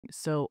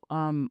So,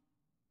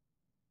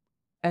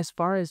 as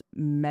far as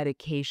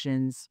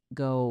medications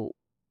go,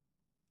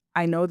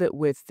 I know that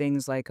with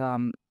things like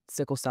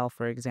sickle cell,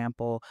 for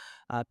example,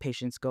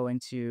 patients go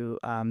into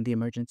the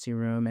emergency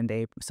room and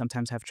they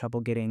sometimes have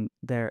trouble getting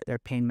their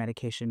pain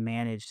medication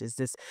managed. Is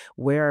this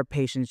where are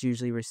patients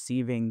usually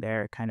receiving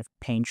their kind of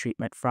pain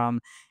treatment from?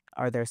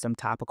 Are there some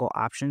topical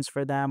options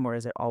for them, or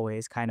is it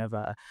always kind of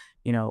a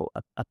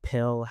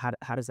pill?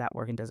 How does that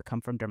work? And does it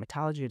come from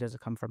dermatology or does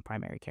it come from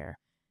primary care?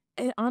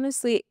 And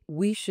honestly,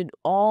 we should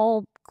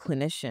all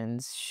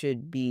clinicians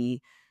should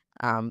be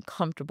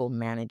comfortable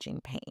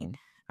managing pain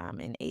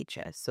in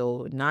HS.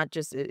 So not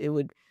just it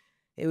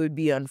would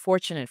be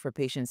unfortunate for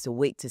patients to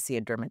wait to see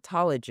a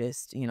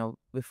dermatologist,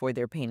 before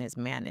their pain is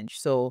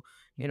managed. So,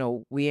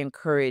 we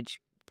encourage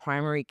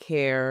primary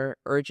care,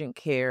 urgent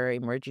care,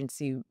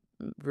 emergency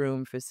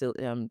room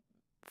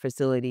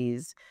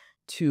facilities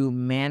to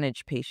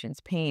manage patients'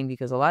 pain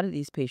because a lot of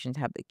these patients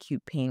have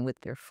acute pain with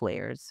their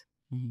flares.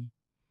 Mhm.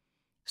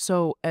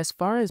 So, as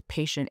far as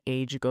patient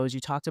age goes, you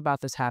talked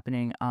about this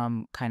happening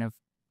kind of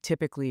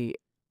typically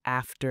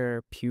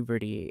after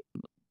puberty.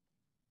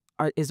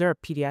 Is there a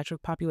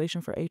pediatric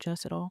population for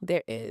HS at all?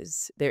 There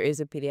is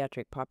a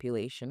pediatric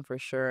population for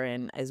sure,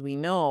 and as we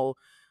know,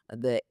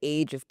 the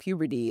age of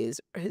puberty is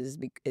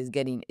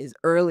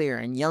earlier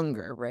and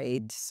younger,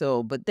 right? Mhm.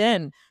 So, but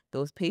then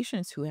those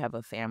patients who have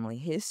a family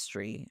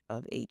history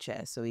of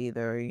HS, so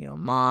either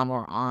mom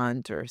or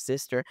aunt or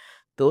sister,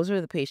 those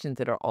are the patients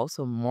that are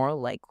also more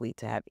likely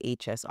to have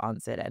HS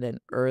onset at an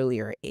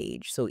earlier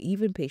age. So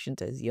even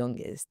patients as young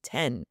as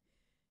 10,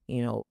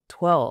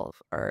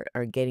 12 are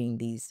getting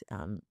these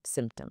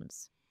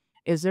symptoms.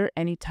 Is there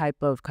any type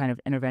of kind of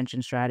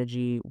intervention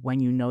strategy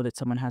when you know that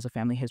someone has a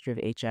family history of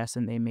HS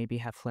and they maybe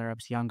have flare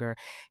ups younger?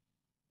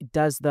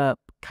 Does the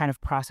kind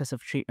of process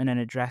of treatment and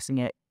addressing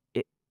it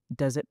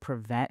does it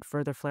prevent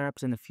further flare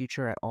ups in the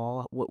future at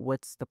all?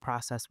 What's the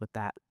process with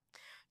that?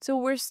 So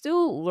we're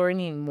still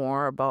learning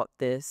more about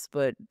this,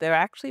 but there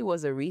actually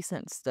was a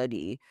recent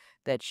study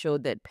that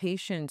showed that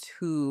patients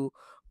who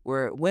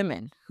were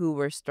women who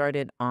were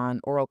started on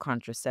oral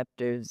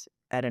contraceptives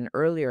at an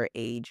earlier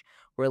age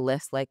were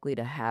less likely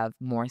to have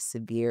more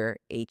severe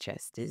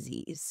HS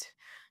disease.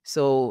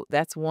 So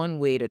that's one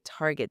way to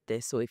target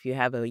this. So if you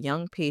have a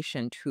young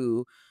patient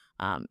who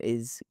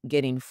is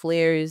getting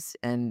flares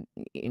and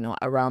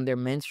around their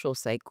menstrual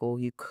cycle,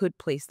 we could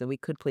place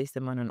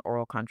them on an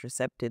oral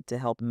contraceptive to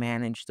help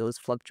manage those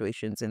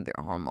fluctuations in their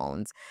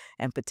hormones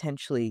and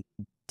potentially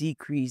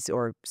decrease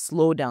or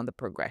slow down the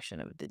progression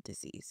of the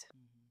disease. Mhm.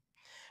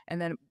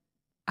 And then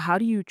how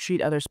do you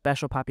treat other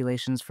special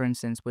populations, for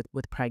instance,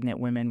 with pregnant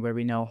women where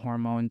we know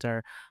hormones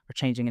are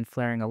changing and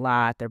flaring a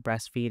lot, they're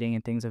breastfeeding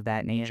and things of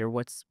that Yeah. nature?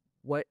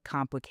 What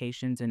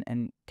complications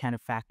and kind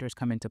of factors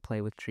come into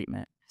play with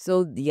treatment?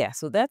 So yeah,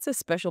 so that's a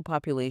special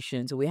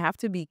population. So we have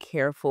to be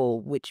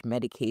careful which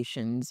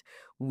medications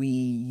we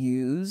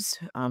use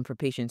for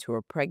patients who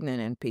are pregnant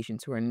and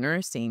patients who are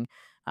nursing,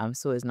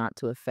 so as not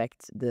to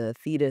affect the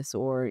fetus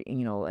or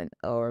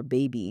or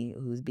baby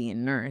who's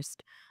being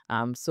nursed.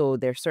 So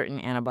there's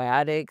certain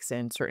antibiotics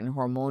and certain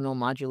hormonal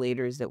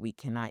modulators that we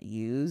cannot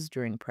use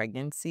during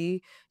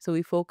pregnancy. So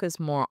we focus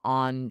more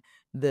on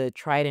the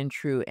tried and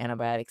true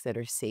antibiotics that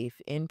are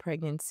safe in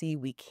pregnancy.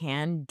 We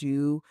can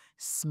do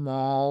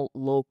small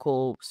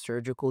local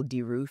surgical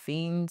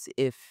deroofings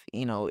if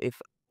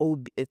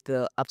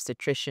the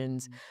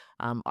obstetricians Mhm.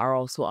 are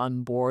also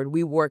on board.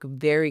 We work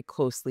very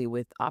closely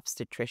with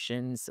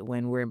obstetricians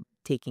when we're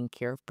taking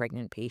care of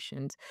pregnant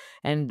patients,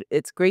 and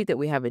it's great that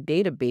we have a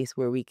database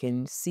where we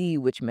can see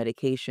which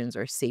medications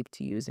are safe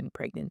to use in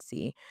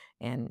pregnancy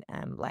and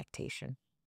lactation.